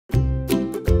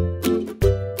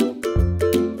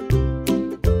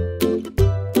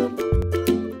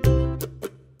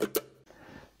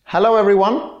Hello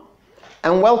everyone,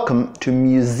 and welcome to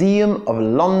Museum of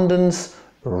London's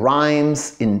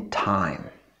Rhymes in Time.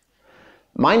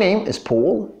 My name is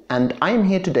Paul and I am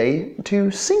here today to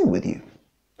sing with you.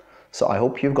 So I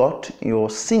hope you've got your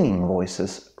singing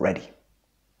voices ready.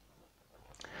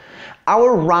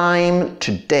 Our rhyme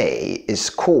today is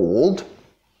called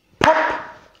Pop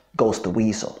Goes the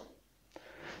Weasel.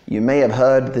 You may have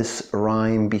heard this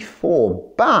rhyme before,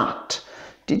 but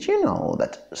did you know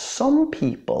that some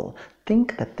people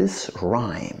think that this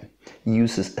rhyme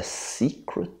uses a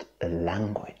secret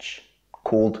language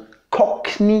called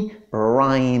Cockney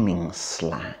rhyming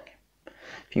slang?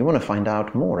 If you want to find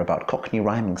out more about Cockney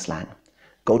rhyming slang,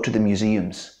 go to the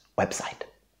museum's website.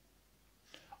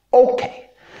 Okay,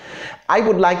 I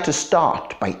would like to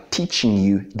start by teaching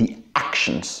you the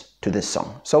actions to this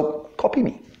song, so copy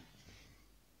me.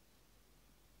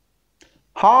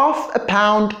 Half a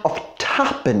pound of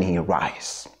twopenny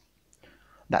rice.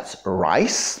 That's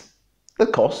rice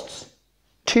that costs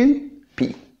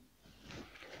 2p.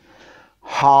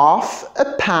 Half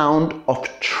a pound of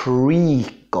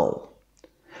treacle.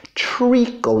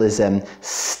 Treacle is a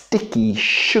sticky,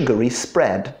 sugary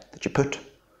spread that you put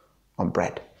on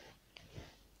bread.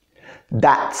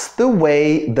 That's the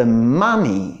way the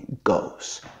money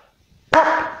goes.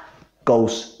 Pop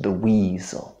goes the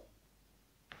weasel.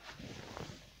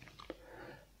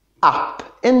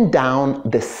 Up and down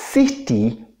the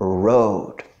city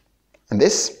road. And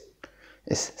this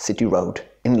is City Road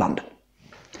in London.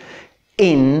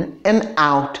 In and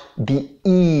out the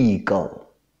Eagle.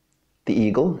 The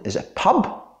Eagle is a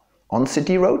pub on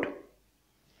City Road.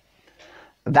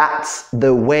 That's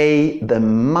the way the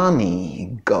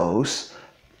money goes.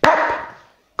 Pop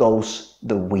goes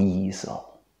the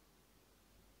weasel.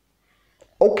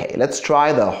 Okay, let's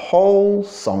try the whole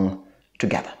song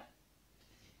together.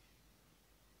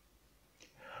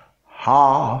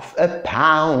 Half a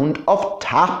pound of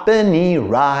twopenny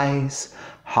rice,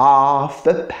 half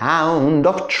a pound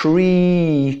of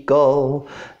treacle.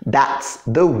 That's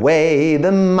the way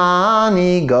the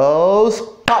money goes.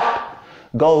 Pop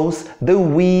goes the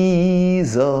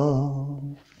weasel.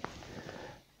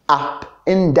 Up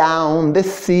and down the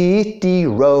city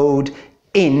road,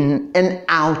 in and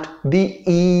out the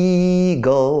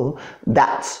Eagle.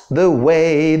 That's the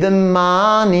way the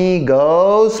money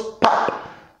goes. Pop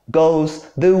goes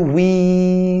the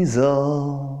weasel.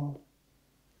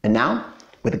 And now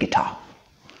with the guitar.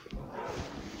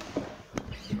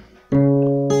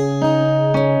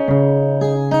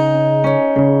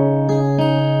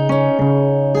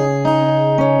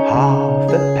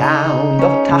 Half a pound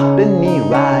of twopenny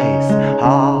rice,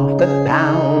 half a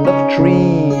pound of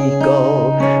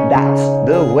treacle. That's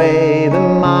the way the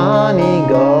money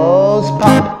goes.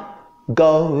 Pop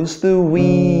goes the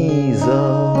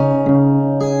weasel.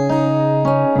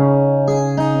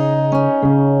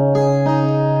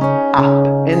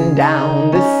 Up and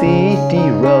down the city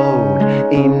road,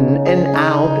 in and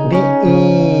out the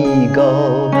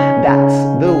Eagle. That's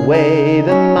the way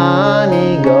the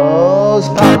money goes.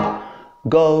 Pop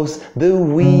goes the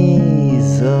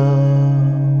weasel.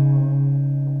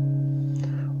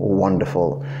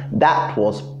 Wonderful. That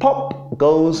was Pop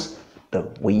Goes the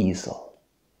Weasel.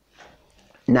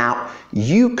 Now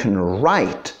you can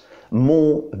write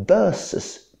more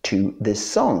verses to this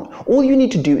song. All you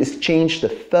need to do is change the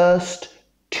first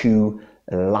two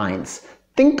lines.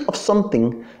 Think of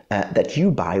something that you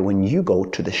buy when you go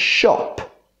to the shop.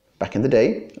 Back in the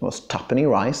day, it was twopenny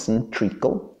rice and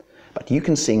treacle, but you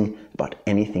can sing about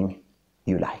anything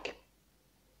you like.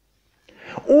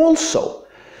 Also,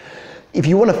 if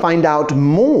you want to find out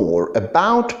more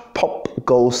about Pop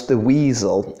Goes the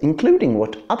Weasel, including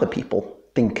what other people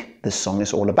think this song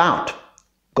is all about,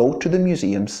 go to the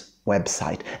museum's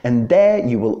website, and there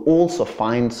you will also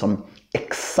find some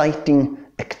exciting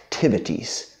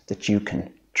activities that you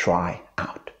can try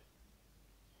out.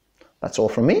 That's all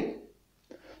from me.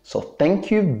 So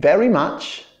thank you very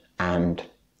much and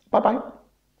bye-bye.